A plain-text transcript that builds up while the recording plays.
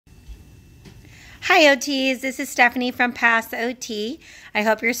Hi OTs, this is Stephanie from Pass the OT. I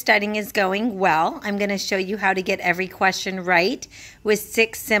hope your studying is going well. I'm going to show you how to get every question right with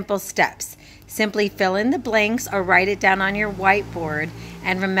 6 simple steps. Simply fill in the blanks or write it down on your whiteboard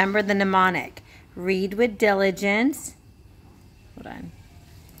and remember the mnemonic. Read with diligence.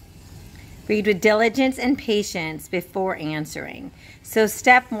 Read with diligence and patience before answering. So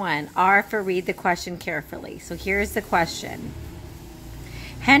step 1, R for read the question carefully. So here's the question.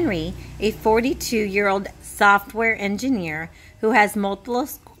 Henry, a 42-year-old software engineer who has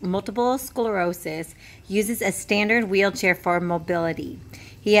multiple sclerosis, uses a standard wheelchair for mobility.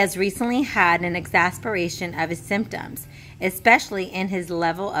 He has recently had an exacerbation of his symptoms, especially in his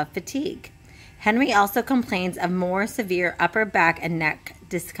level of fatigue. Henry also complains of more severe upper back and neck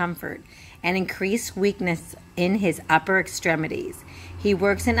discomfort and increased weakness in his upper extremities. He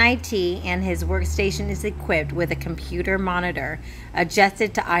works in IT and his workstation is equipped with a computer monitor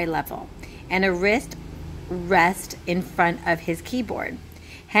adjusted to eye level and a wrist rest in front of his keyboard.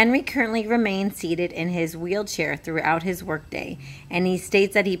 Henry currently remains seated in his wheelchair throughout his workday, and he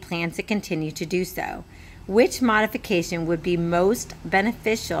states that he plans to continue to do so. Which modification would be most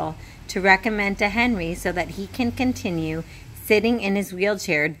beneficial to recommend to Henry so that he can continue sitting in his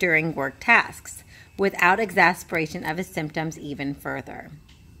wheelchair during work tasks without exacerbation of his symptoms even further?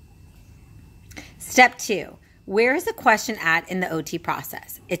 Step 2. Where is the question at in the OT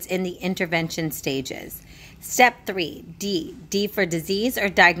process? It's in the intervention stages. Step 3, D. D for disease or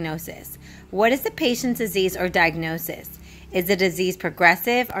diagnosis. What is the patient's disease or diagnosis? Is the disease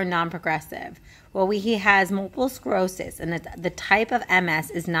progressive or non-progressive? Well, he has multiple sclerosis, and the type of MS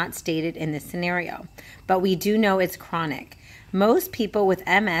is not stated in this scenario, but we do know it's chronic. Most people with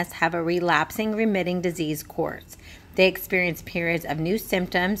MS have a relapsing remitting disease course. They experience periods of new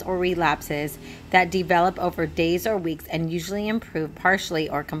symptoms or relapses that develop over days or weeks and usually improve partially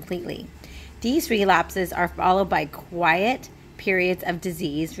or completely. These relapses are followed by quiet periods of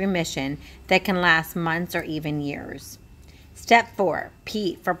disease remission that can last months or even years. Step 4,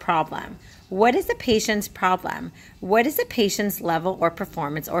 P for problem. What is the patient's problem? What is the patient's level or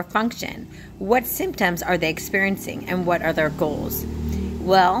performance or function? What symptoms are they experiencing and what are their goals?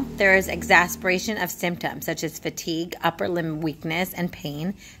 Well, there is exacerbation of symptoms such as fatigue, upper limb weakness and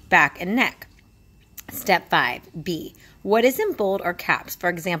pain, back and neck. Step 5, B. What is in bold or caps? For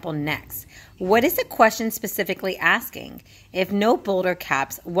example, next. What is the question specifically asking? If no bold or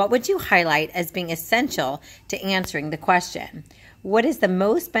caps, what would you highlight as being essential to answering the question? What is the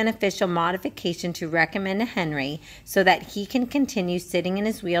most beneficial modification to recommend to Henry so that he can continue sitting in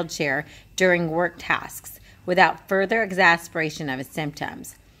his wheelchair during work tasks without further exacerbation of his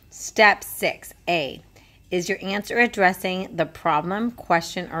symptoms? Step 6, A. Is your answer addressing the problem,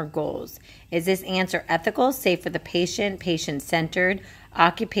 question, or goals? Is this answer ethical, safe for the patient, patient-centered,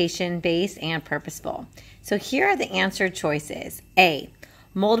 occupation-based, and purposeful? So here are the answer choices. A.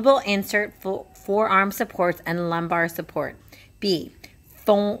 Moldable insert forearm supports and lumbar support. B.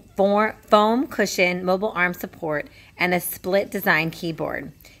 Foam cushion mobile arm support and a split design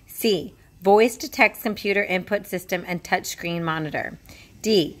keyboard. C. Voice to text computer input system and touchscreen monitor.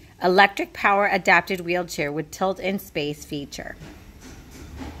 D. Electric power adapted wheelchair with tilt in space feature.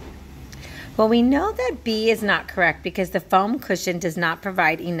 Well, we know that B is not correct because the foam cushion does not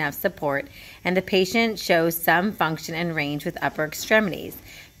provide enough support and the patient shows some function and range with upper extremities.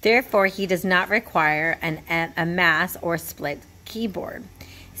 Therefore, he does not require a mass or split keyboard.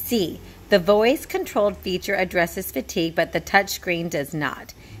 C. The voice controlled feature addresses fatigue, but the touchscreen does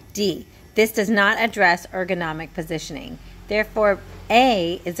not. D. This does not address ergonomic positioning. Therefore,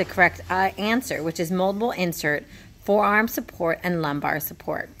 A is the correct answer, which is moldable insert, forearm support, and lumbar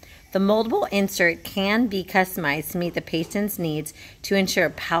support. The moldable insert can be customized to meet the patient's needs to ensure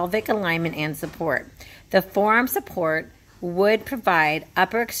pelvic alignment and support. The forearm support would provide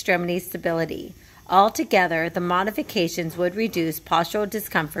upper extremity stability. Altogether, the modifications would reduce postural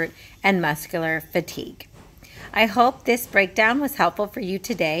discomfort and muscular fatigue. I hope this breakdown was helpful for you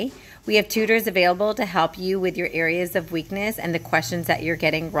today. We have tutors available to help you with your areas of weakness and the questions that you're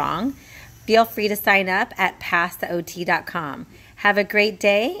getting wrong. Feel free to sign up at passtheot.com. Have a great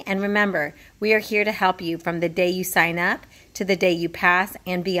day, and remember, we are here to help you from the day you sign up to the day you pass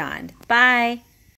and beyond. Bye.